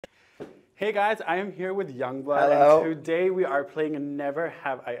Hey guys, I am here with YUNGBLUD, Hello. and today we are playing Never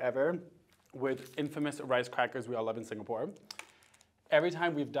Have I Ever with infamous rice crackers we all love in Singapore. Every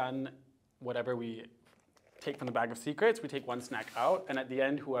time we've done whatever we take from the bag of secrets, we take one snack out, and at the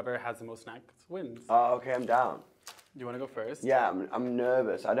end, whoever has the most snacks wins. Oh, okay, I'm down. Do you want to go first? Yeah, I'm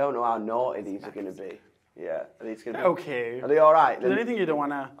nervous. I don't know how naughty these are going to be. Yeah, are these going to be Okay. Are they all right? Is there anything you don't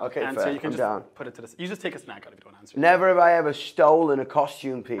want to answer? Fair. You can I'm just down. put it to the. You just take a snack out if you don't answer. Never have I ever stolen a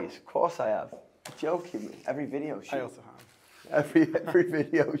costume piece. Of course I have. You're joking me. Every video shoot. I also have. Every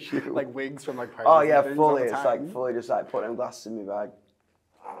video shoot. Like wigs from like parties. Oh yeah, and things all fully. the It's time. like fully just like putting them glasses in my bag.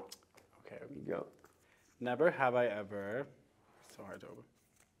 Okay. There you go. Never have I ever. So hard to open.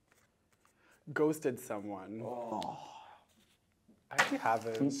 Ghosted someone. Oh, I actually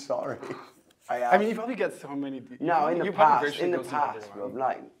haven't. I'm sorry. I have. I mean, you probably get so many. no, in the you probably past, virtually in the ghosted past, everyone.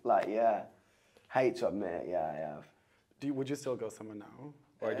 bro. Like, yeah. Hate to admit, yeah, I have. Would you still ghost someone now,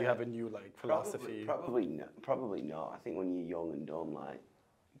 or do you have a new like philosophy? Probably not. I think when you're young and dumb, like,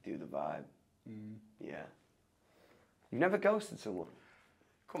 do the vibe. Yeah. You've never ghosted someone?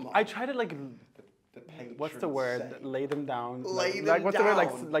 Come on. I try to like. What's the word? Lay them down. Like what's the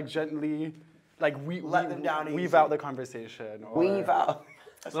word? Like gently. Like Let them down weave easy. out the conversation. Or, Weave out.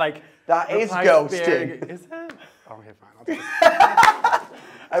 Like That is reply ghosting. sparing- Is it? Oh, okay, fine. I'll take it.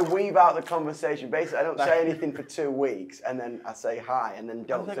 I weave out the conversation. Basically, I don't say anything for 2 weeks, and then I say hi, and then I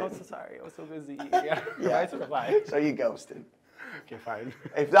don't was like, say oh, so sorry. I was so busy. Yeah. Yeah. Reply. So you ghosting. Okay, fine.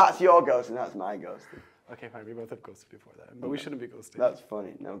 If that's your ghosting, that's my ghosting. Okay, fine. We both have ghosted before that, but we shouldn't be ghosting. That's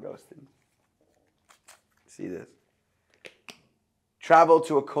funny. No ghosting. See this. Traveled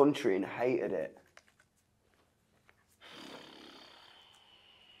to a country and hated it.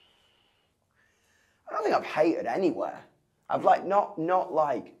 I don't think I've hated anywhere. I've like not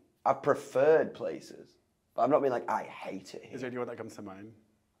like I've preferred places, but I've not been like I hate it here. Is there anyone that comes to mind?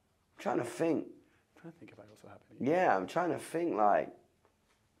 I'm trying to think. I'm trying to think if I also have any. Yeah, I'm trying to think like.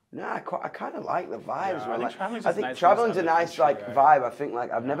 Nah, I kind of like the vibes. Yeah, man. I think Like, traveling's I just think nice traveling's a when it's out nice of the like country, vibe. I think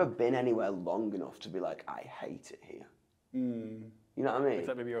like I've never been anywhere long enough to be like I hate it here. You know what I mean?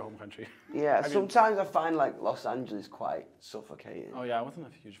 Except maybe your home country. Yeah, sometimes I find like Los Angeles quite suffocating. Oh yeah, I wasn't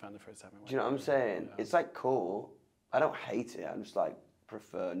a huge fan the first time I went. Do you know what I'm saying? Yeah. It's like cool. I don't hate it. I just like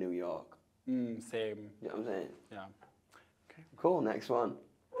prefer New York. Same. You know what I'm saying? Yeah. Okay. Cool. Next one.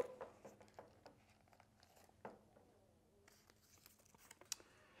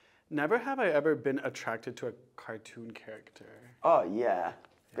 Never have I ever been attracted to a cartoon character. Oh yeah,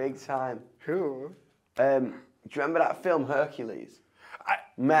 big time. Who? Do you remember that film Hercules?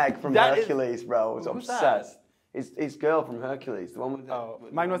 Meg from That is- Hercules, bro, was Who's that? obsessed. His girl from Hercules, the one with the. Oh,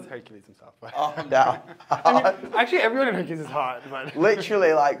 mine was Hercules himself. But Oh, no. I mean, actually, everyone in Hercules is hot, but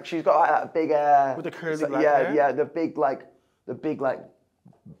Literally, like she's got like that big With the curly black yeah, hair? yeah, the big like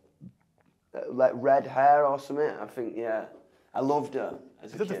red hair or something. I think yeah, I loved her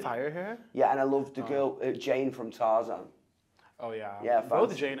as is a it the kid. fire hair? Yeah, and I loved the girl Jane from Tarzan. Oh yeah. Yeah, Both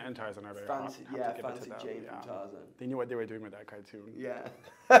fancy- Jane and Tarzan are very hot. Fancy, Have to yeah, give it to fancy them, Jane yeah. from Tarzan. They knew what they were doing with that cartoon. Yeah,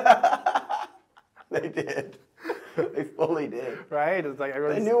 they did. They fully did. Right? It's like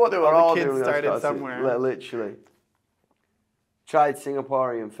everyone. They knew what they were all the kids doing. started somewhere. Literally. Tried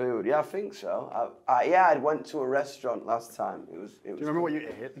Singaporean food. Yeah, I think so. I went to a restaurant last time. It was. Do you remember what you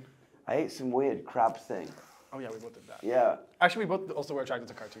ate? I ate some weird crab thing. Oh yeah, we both did that. Yeah. Actually, we both also were attracted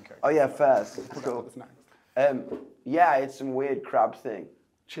to cartoon characters. Oh yeah, fair. Forgot Cool. about the snacks. Yeah, I ate some weird crab thing.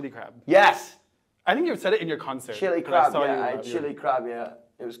 Chili crab. Yes. I think you said it in your concert. Chili 'cause I crab. saw Yeah, you, I ate chili crab. Yeah,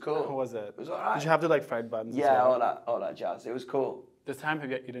 it was cool. How was it? It was alright. Did you have the like fried buns? as Yeah, well? all that jazz. It was cool. This time, you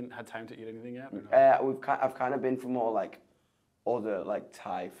didn't have time to eat anything yet? Or no? I've kind of been for more like other like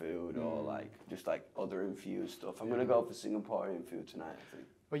Thai food or like just like other infused stuff. I'm gonna go for Singaporean food tonight. I think.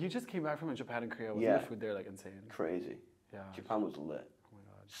 But you just came back from Japan and Korea. Wasn't Yeah. the food there like insane? Crazy. Yeah. Japan was lit. Oh my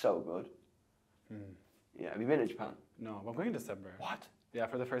god. So good. Yeah. Have you been to Japan? No, I'm going in December. What? Yeah,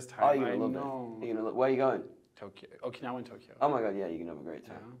 for the first time. Oh, you're I gonna love know. it. You're gonna where are you going? Tokyo. Okinawa and Tokyo. Oh my god, yeah, you're gonna have a great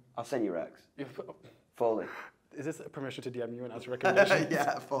time. Yeah. I'll send you Rex. If- Fully. Is this a permission to DM you and ask for recommendations?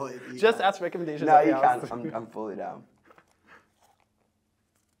 yeah, fully. Just ask recommendations. No, you everything can. else. I'm fully down.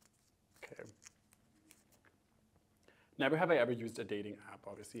 Okay. Never have I ever used a dating app.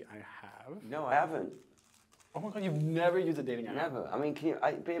 Obviously, I have. No, I haven't. Oh my god, you've never used a dating app? Never. I mean,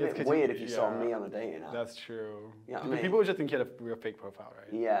 it'd be a It's bit 'cause weird you- if you saw yeah. me on a dating app. That's true. Yeah, I mean- People would just think you had a real fake profile,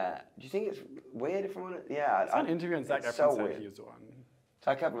 right? Yeah. Do you think it's weird if I want to? Yeah. I saw an interview and Zac it's Efron so said weird. he used one.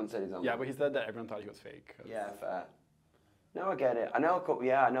 Zac Efron said he's on. Yeah, one. but he said that everyone thought he was fake. 'cause- Yeah, fair. No, I get it. I know a couple.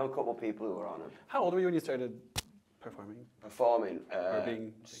 Yeah, I know a couple of people who were on it. How old were you when you started performing? Performing. Or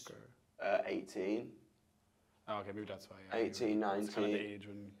being fake? Or... 18. Oh, okay, maybe that's why. Yeah, 18, 19. It's kind of the age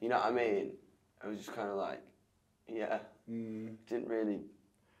when... You know what I mean? I was just kind of like, yeah, didn't really...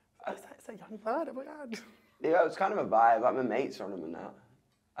 Is that YUNGBLUD? Oh my God. Yeah, it was kind of a vibe. Like, my mates are on them and that.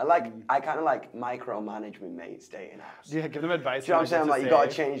 I kind of like micromanage my mates dating apps. Yeah, give them advice. Do you know what I'm saying? Like, you got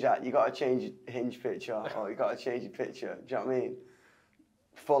to change that. You got to change your Hinge picture, or you got to change your picture. Do you know what I mean?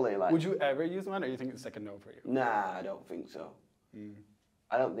 Fully, like. Would you ever use one, or do you think it's like a no for you? Nah, I don't think so.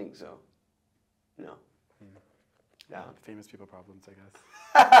 I don't think so. No. Yeah, famous people problems, I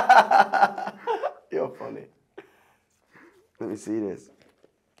guess. You're funny. Let me see this.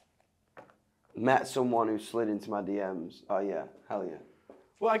 Met someone who slid into my DMs. Oh yeah, hell yeah.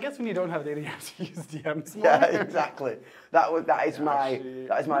 Well, I guess when you don't have dating apps, you use DMs more. Yeah, exactly. That is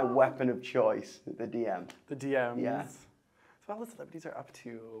my weapon of choice. The DM. The DMs. Yeah. So all the celebrities are up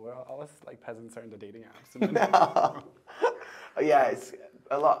to. Where all us like peasants are into dating apps. No. Yeah, it's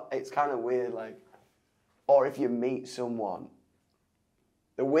a lot. It's kind of weird, like, or if you meet someone.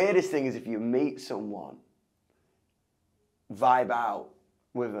 The weirdest thing is if you meet someone, vibe out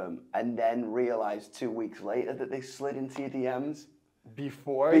with them, and then realize 2 weeks later that they slid into your DMs.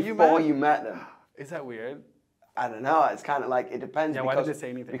 Before you met them. Is that weird? I don't know. It's kind of like, it depends. Yeah, why did they say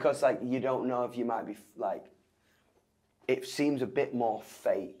anything? Because like you don't know if you might be like, it seems a bit more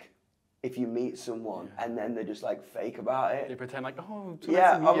fake if you meet someone and then they're just like fake about it. They pretend like, oh,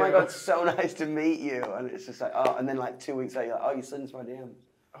 yeah, oh my God, so nice to meet you. And it's just like, oh, and then like 2 weeks later, you're like, oh, you slid into my DMs.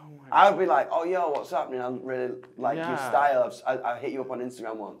 Oh my God. I would be like, oh, yo, what's happening? I really like your style. I hit you up on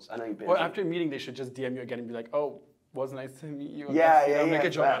Instagram once. I know you've been. Or after a meeting, they should just DM you again and be like, oh, was nice to meet you. Yeah. Make a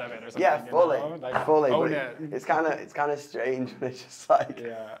joke out of it or something. Yeah, fully. You know? Like, fully. Own it. It's kind of strange when it's just like,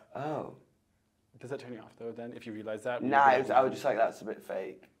 oh. Does that turn you off though? Then if you realize that? Nah, I was just like, that's a bit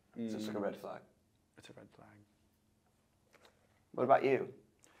fake. It's just like a red flag. It's a red flag. What about you?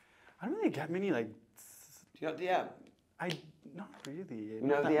 I don't really get many like. Do you got DM? Not really. You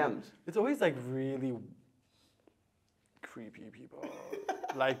know DMs? It's always like really creepy people.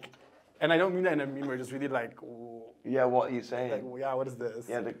 Like, and I don't mean that in a meme. We're just really like. Ooh, yeah, what are you saying? Like, yeah, what is this?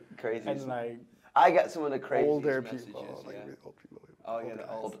 Yeah, the craziest. And like. I get some of the craziest older messages, people, like yeah. really old people. Oh yeah, the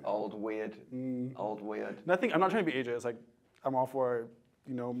old weird, old weird. Nothing. I'm not trying to be ageist. Like, I'm all for,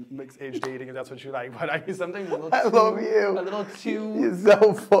 you know, mixed age dating if that's what you like. But I mean, something a little too. I love you. A little too. You're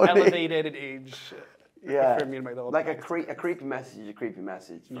so funny. Elevated in age. Yeah. For me and my little. Like a creepy message is a creepy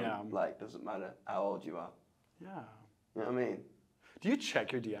message. From, yeah. Like, doesn't matter how old you are. Yeah. You know what I mean? Do you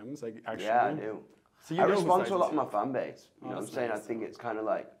check your DMs? Like, actually? Yeah, I do. So you I respond to a lot of my fan base. You know what I'm saying? Nice. I think it's kind of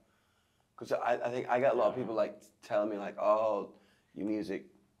like, because I think I get a lot of people like telling me like, oh, your music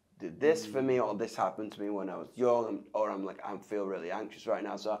did this for me, or this happened to me when I was young, or I'm like, I feel really anxious right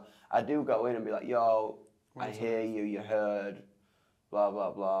now. So I do go in and be like, yo, I hear you, you heard, blah,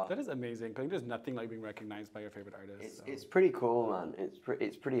 blah, blah. That is amazing. I think there's nothing like being recognized by your favorite artist. It's pretty cool, man.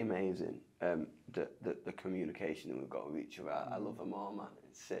 It's pretty amazing, the communication that we've got with each other. I love them all, man.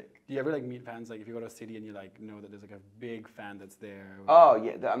 It's sick. Do you ever like meet fans, like if you go to a city and you like know that there's like a big fan that's there? Oh,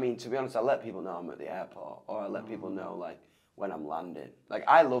 yeah. I mean, to be honest, I let people know I'm at the airport, or I let people know like when I'm landing. Like,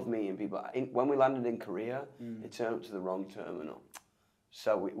 I love meeting people. When we landed in Korea, it turned up to the wrong terminal.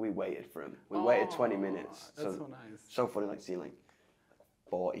 So we waited for him. We waited 20 minutes. That's so nice. So funny, like seeing like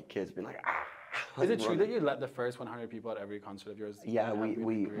 40 kids being like, ah. Is it true that you let the first 100 people at every concert of yours? Yeah,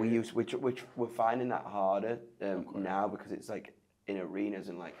 we're finding that harder now, because it's like in arenas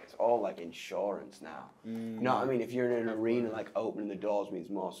and like it's all like insurance now. You know what I mean? If you're in an arena, like opening the doors means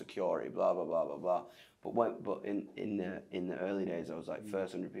more security, blah blah blah blah blah. But in the early days, I was like,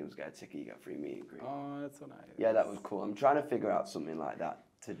 first 100 people get a ticket, you get free meet and greet. Oh, that's so nice. Yeah, that was cool. I'm trying to figure out something like that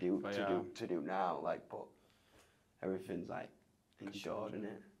to do now. Like, but everything's like insured, isn't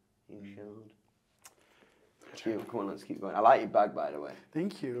it? Insured. Cute. Come on, let's keep going. I like your bag, by the way.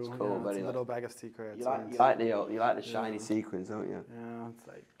 Thank you. It's cool. Yeah, very it's a little bag of secrets. You like the shiny sequins, don't you? Yeah, it's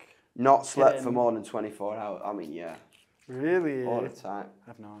like. Not slept for more than 24 hours. I mean, yeah. Really? All the time.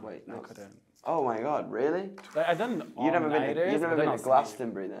 I've not. Wait, no. I couldn't. Oh my God, really? Like, I've done You've never been to sleep.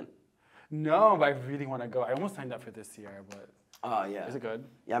 Glastonbury then? No, but I really want to go. I almost signed up for this year, but. Oh yeah. Is it good?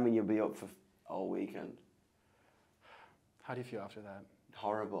 Yeah, I mean you'll be up for all weekend. How do you feel after that?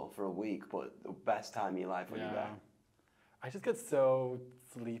 Horrible for a week, but the best time of your life when you're back. I just get so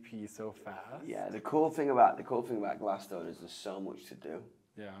sleepy so fast. Yeah, the cool thing about Glastonbury is there's so much to do.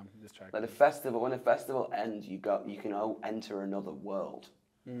 Yeah, distracted. Like the festival, when the festival ends, you can enter another world.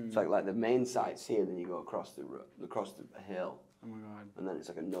 It's like the main site's here, then you go across the hill. Oh my God. And then it's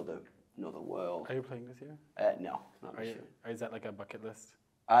like another world. Are you playing this year? No, not this year. Or is that like a bucket list?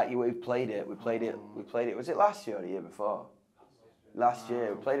 We played it. We played it. Was it last year or the year before? Last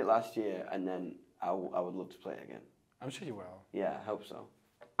year. We played it last year, and then I would love to play it again. I'm sure you will. Yeah, I hope so.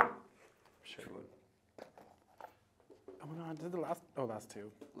 Sure you would. Oh my god, this is the last, last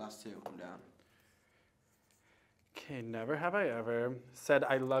two. Last two, I'm down. Okay, never have I ever said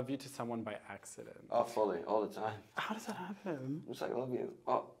I love you to someone by accident. Oh, fully, all the time. How does that happen? It's like, I love you.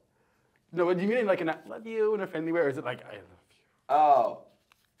 Oh. No, what do you mean like I love you in a friendly way, or is it like I love you? Oh.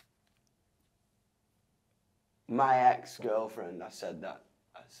 My ex-girlfriend, I said that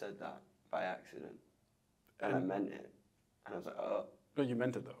by accident. And I meant it. And I was like, oh. No, you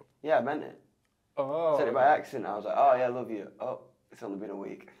meant it though. Yeah, I meant it. Oh. I said it by accident. I was like, oh yeah, I love you. Oh, it's only been a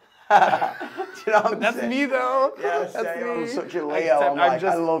week. Do you know what I'm That's saying? me though. Yeah, that's same. me. I'm such a Leo. I'm like,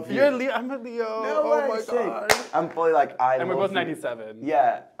 I love you. You're a Leo. I'm a Leo. No oh way, my god. I'm fully like, I and love we're both you. 97.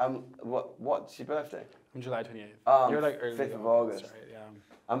 Yeah. What's your birthday? I'm July 28th. You're like early 5th of August. That's right, yeah.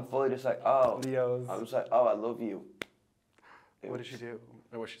 I'm fully just like, oh. Leos. I was like, oh, I love you. What did she do?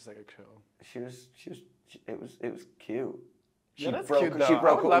 Or was she just like a chill? It was cute. She Yeah, that's broke, cute though. She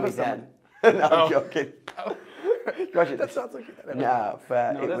broke I would up with me then. No, I'm joking. Oh. Gosh, That sounds so cute. Nah,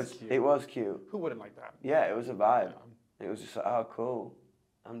 fair. No, that's cute. It was cute. Who wouldn't like that? Yeah, it was a vibe. It was just like, oh, cool.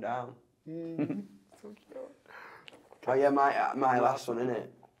 I'm down. So cute. Oh yeah, my last one, innit?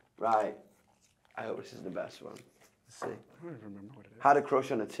 Right. I hope this is the best one. Let's see. I don't even remember what it is. Had a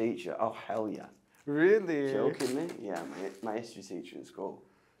crush on a teacher. Oh hell yeah. Really? Joking me? Yeah, my history teacher in school.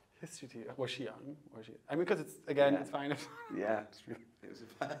 History teacher. Was she young? Was she? I mean, because it's again, it's fine. Yeah. It was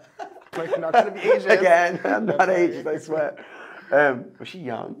like you're not gonna be Asian. Again, I'm not Asian, I swear. Was she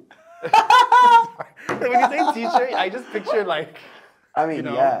young? When you say teacher, I just picture like. I mean, you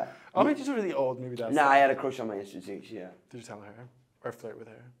know, yeah. Oh, maybe she's really old. Maybe that's. Nah, I had a crush on my history teacher. Yeah. Did you tell her or flirt with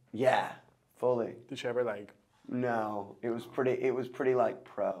her? Yeah, fully. Did she ever like? No, it was pretty like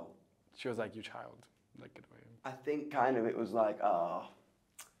pro. She was like, "You child," like good way. I think kind of it was like, oh,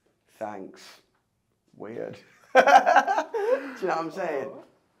 thanks. Weird. Do you know what I'm saying?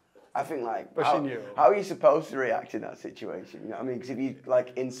 I think like, But how, she knew. How are you supposed to react in that situation? You know what I mean? Because if you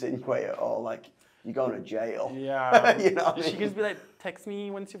like insinuate it or like you're going to jail. Yeah. You know what I mean? She can just be like, "Text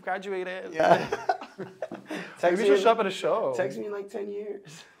me once you've graduated." Yeah. Maybe she'll show up at a show. Text me in like 10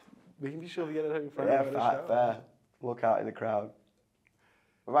 years. Maybe she'll get it in front Yeah, of her at a show. fair. Look out in the crowd.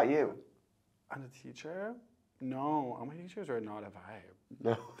 What about you? And a teacher? No, all my teachers are not a vibe.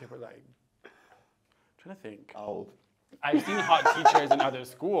 No. They were like, trying to think. Old. I've seen hot teachers in other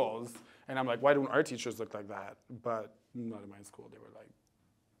schools, and I'm like, why don't our teachers look like that? But not in my school. They were like,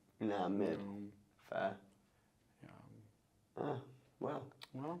 Nah, mid. Fair. Yeah. Well.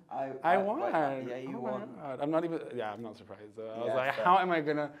 Well, I won. Yeah, you oh my won. God. I'm not even. Yeah, I'm not surprised. I was Yeah, like, fair. how am I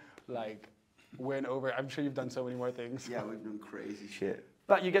gonna like win over? I'm sure you've done so many more things. Yeah, we've done crazy shit.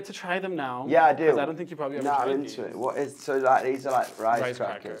 But you get to try them now. Yeah, I do. Because I don't think you probably ever Nah, tried I'm these. into it. What is so like these are like rice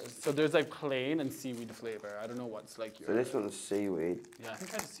Crackers. So there's like plain and seaweed flavor. I don't know what's like your. So this one's seaweed. Yeah, I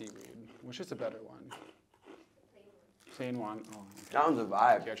think I have seaweed. Which is the better one? Plain one. Oh. Okay. That one's a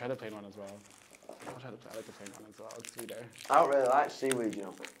vibe. Here, try the plain one as well. I like the plain one as well. It's sweeter. I don't really like seaweed, you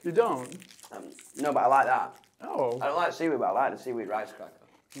know. You don't? No, but I like that. Oh. I don't like seaweed, but I like the seaweed rice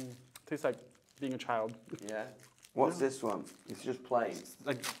cracker. Tastes like being a child. Yeah. What's this one? It's just plain. It's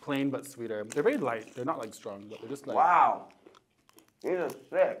like plain but sweeter. They're very light. They're not like strong, but they're just like. Wow. These are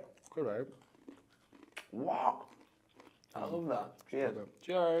sick. Good, right? Wow. I love that. Cheers.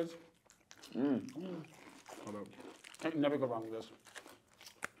 Cheers. Hold up. Can't never go wrong with this.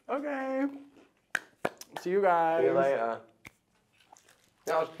 Okay. See you guys. See you later.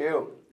 That was cute.